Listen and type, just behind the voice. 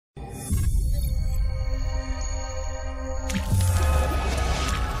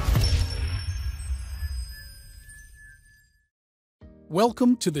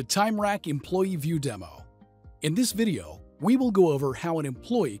Welcome to the TimeRack Employee View demo. In this video, we will go over how an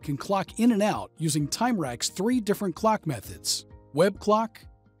employee can clock in and out using TimeRack's 3 different clock methods: web clock,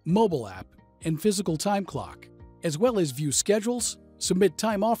 mobile app, and physical time clock, as well as view schedules, submit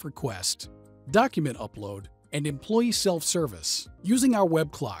time-off request, document upload, and employee self-service. Using our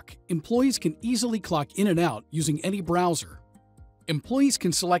web clock, employees can easily clock in and out using any browser. Employees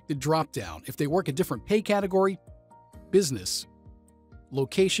can select the drop-down if they work a different pay category, business,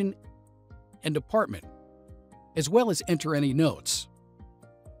 location, and department, as well as enter any notes.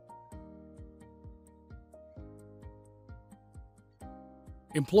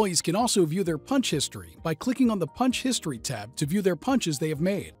 Employees can also view their punch history by clicking on the Punch History tab to view their punches they have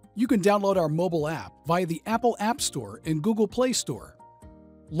made. You can download our mobile app via the Apple App Store and Google Play Store.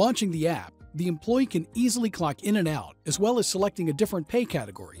 Launching the app, the employee can easily clock in and out, as well as selecting a different pay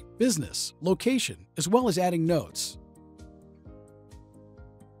category, business, location, as well as adding notes.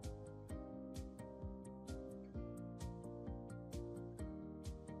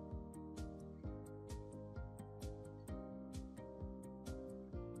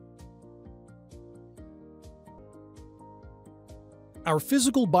 Our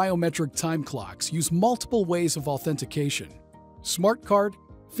physical biometric time clocks use multiple ways of authentication. Smart card,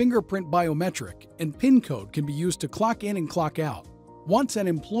 fingerprint biometric, and PIN code can be used to clock in and clock out. Once an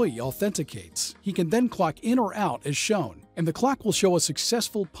employee authenticates, he can then clock in or out as shown, and the clock will show a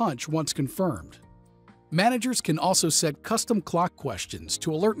successful punch once confirmed. Managers can also set custom clock questions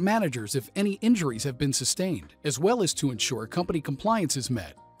to alert managers if any injuries have been sustained, as well as to ensure company compliance is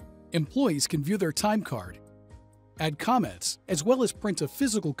met. Employees can view their time card, add comments, as well as print a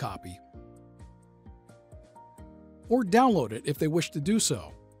physical copy or download it if they wish to do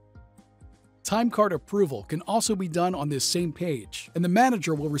so. Time card approval can also be done on this same page, and the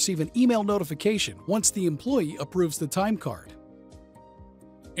manager will receive an email notification once the employee approves the time card.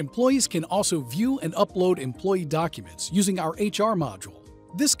 Employees can also view and upload employee documents using our HR module.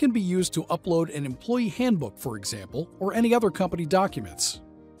 This can be used to upload an employee handbook, for example, or any other company documents.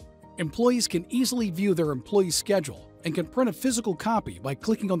 Employees can easily view their employee schedule and can print a physical copy by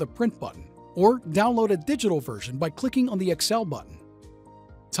clicking on the print button, or download a digital version by clicking on the Excel button.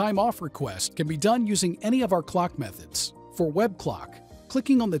 Time-off request can be done using any of our clock methods. For web clock,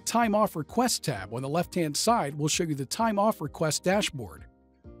 clicking on the Time-off request tab on the left-hand side will show you the time-off request dashboard.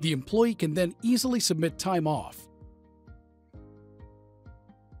 The employee can then easily submit time off.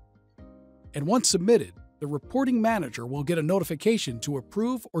 And once submitted, the reporting manager will get a notification to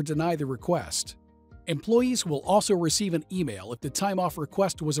approve or deny the request. Employees will also receive an email if the time-off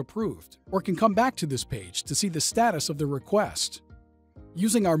request was approved, or can come back to this page to see the status of the request.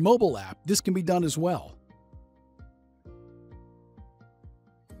 Using our mobile app, this can be done as well.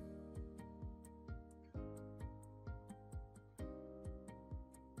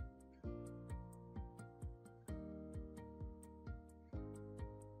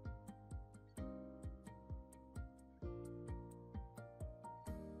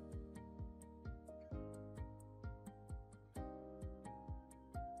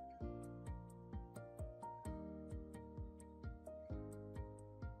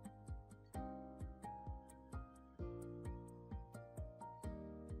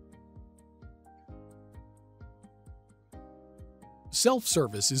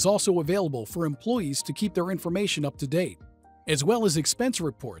 Self-service is also available for employees to keep their information up to date, as well as expense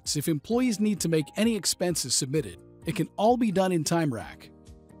reports if employees need to make any expenses submitted. It can all be done in TimeRack.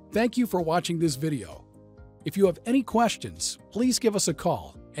 Thank you for watching this video. If you have any questions, please give us a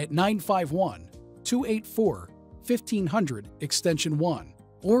call at 951-284-1500 extension 1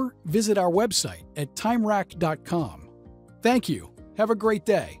 or visit our website at timerack.com. Thank you. Have a great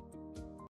day.